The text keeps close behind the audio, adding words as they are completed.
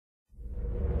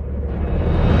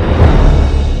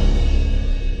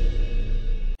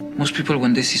Most people,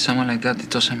 when they see someone like that, they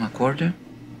toss him a quarter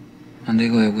and they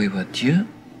go away. But you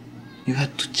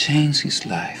had to change his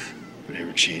life. I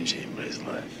never changed anybody's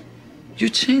life. You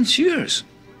changed yours.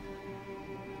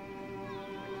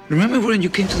 Remember when you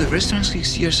came to the restaurant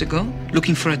 6 years ago,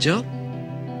 looking for a job?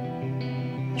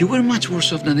 You were much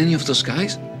worse off than any of those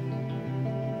guys.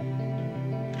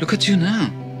 Look at you now.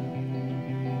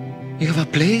 You have a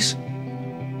place.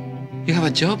 You have a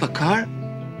job, a car.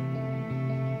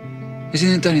 Isn't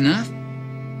it that enough?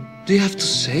 Do you have to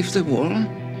save the world?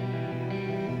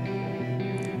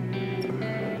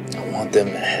 I want them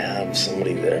to have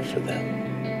somebody there for them.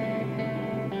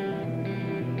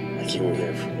 Like you were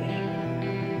there for me.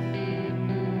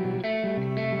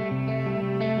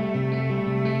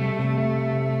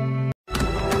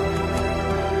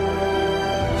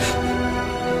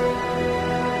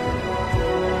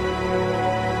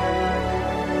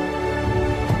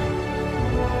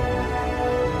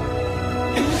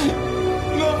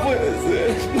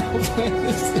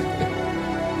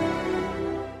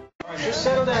 Just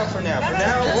settle down for now.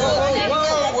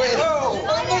 Whoa, wait.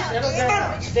 Settle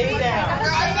down. Stay down.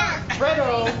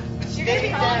 Fredo, stay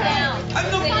down. I'm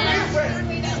not crazy.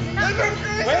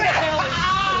 Where the hell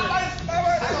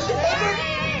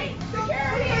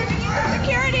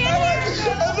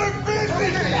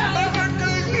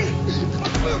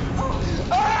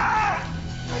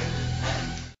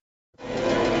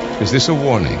Is this a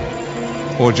warning?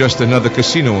 Or just another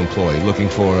casino employee looking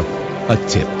for a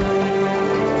tip?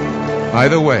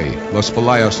 Either way, Los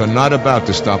Palacios are not about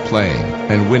to stop playing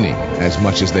and winning as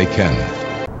much as they can.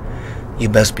 You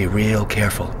best be real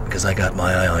careful, because I got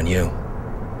my eye on you.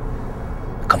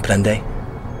 Comprende?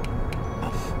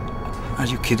 Are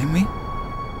you kidding me?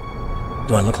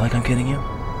 Do I look like I'm kidding you?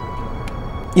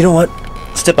 You know what?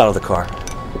 Step out of the car.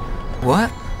 What?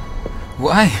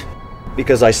 Why?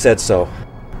 Because I said so.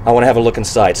 I want to have a look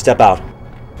inside. Step out.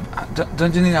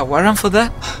 Don't you need a warrant for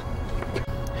that?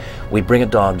 We bring a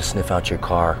dog to sniff out your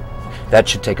car. That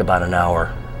should take about an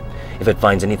hour. If it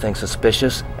finds anything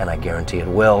suspicious, and I guarantee it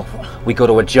will, we go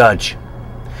to a judge.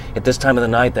 At this time of the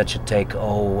night, that should take,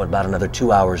 about another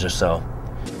 2 hours or so.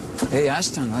 Hey,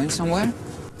 Ashton, going somewhere?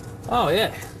 Oh,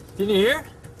 yeah. Didn't you hear?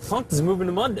 Funk is moving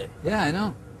to Monday. Yeah, I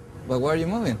know. But where are you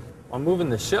moving? I'm moving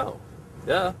the show.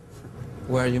 Yeah.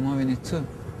 Where are you moving it to?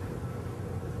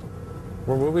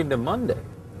 We're moving to Monday.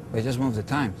 They just moved the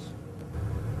times.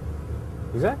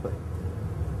 Exactly.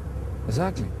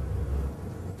 Exactly.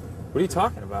 What are you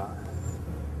talking about?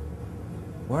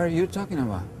 What are you talking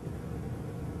about?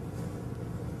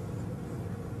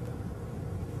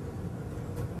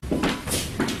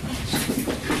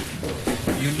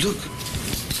 You look.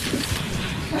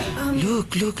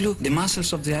 Look. The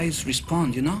muscles of the eyes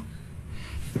respond, you know?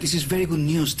 This is very good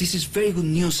news. This is very good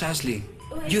news, Ashley.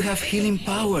 You have healing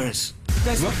powers.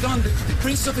 Guys, look down. The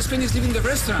Prince of Spain is leaving the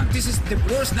restaurant. This is the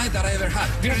worst night that I ever had.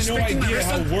 Disrespecting my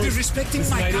restaurant, disrespecting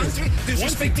my country,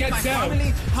 disrespecting my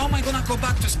family. How am I gonna go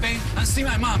back to Spain and see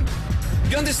my mom?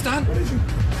 You understand?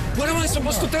 What am I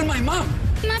supposed to tell my mom?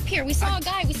 Come up here. We saw a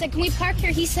guy. We said, can we park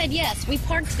here? He said yes. We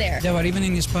parked there. Yeah, but even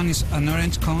in Spanish, an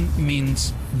orange cone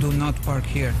means do not park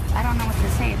here. I don't know what to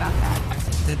say about that.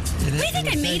 What do you think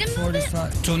I made him move it?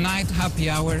 Tonight, happy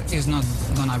hour is not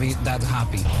gonna be that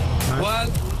happy. Well,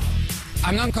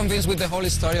 I'm not convinced with the whole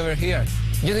story over here.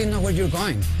 You didn't know where you're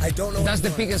going. I don't know. That's the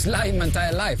biggest lie in my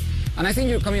entire life. And I think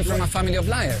you're coming from a family of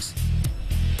liars.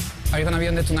 Are you gonna be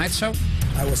on the Tonight Show?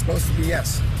 I was supposed to be,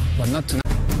 yes. But not tonight.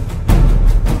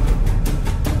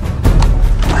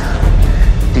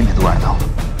 Dime, Eduardo.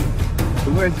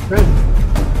 Where's the president?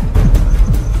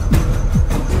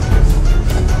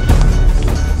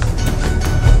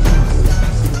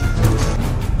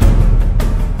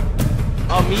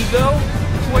 Amigo,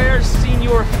 where's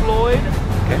Senor Floyd?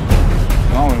 Okay.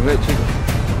 Vamos a inglés,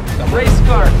 chicos. Race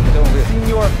car,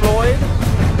 Senor Floyd.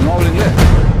 No hablo inglés.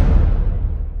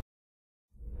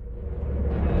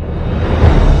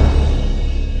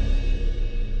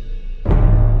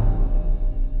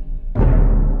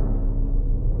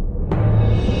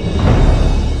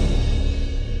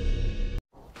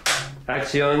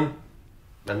 Acción.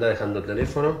 Anda dejando el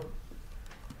teléfono.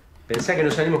 Pensá que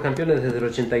no salimos campeones desde el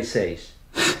 86.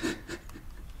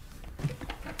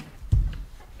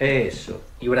 Eso.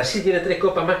 Y Brasil tiene 3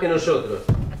 copas más que nosotros.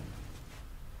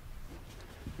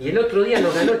 Y el otro día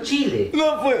nos ganó Chile.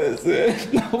 No puede ser,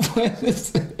 no puede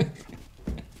ser.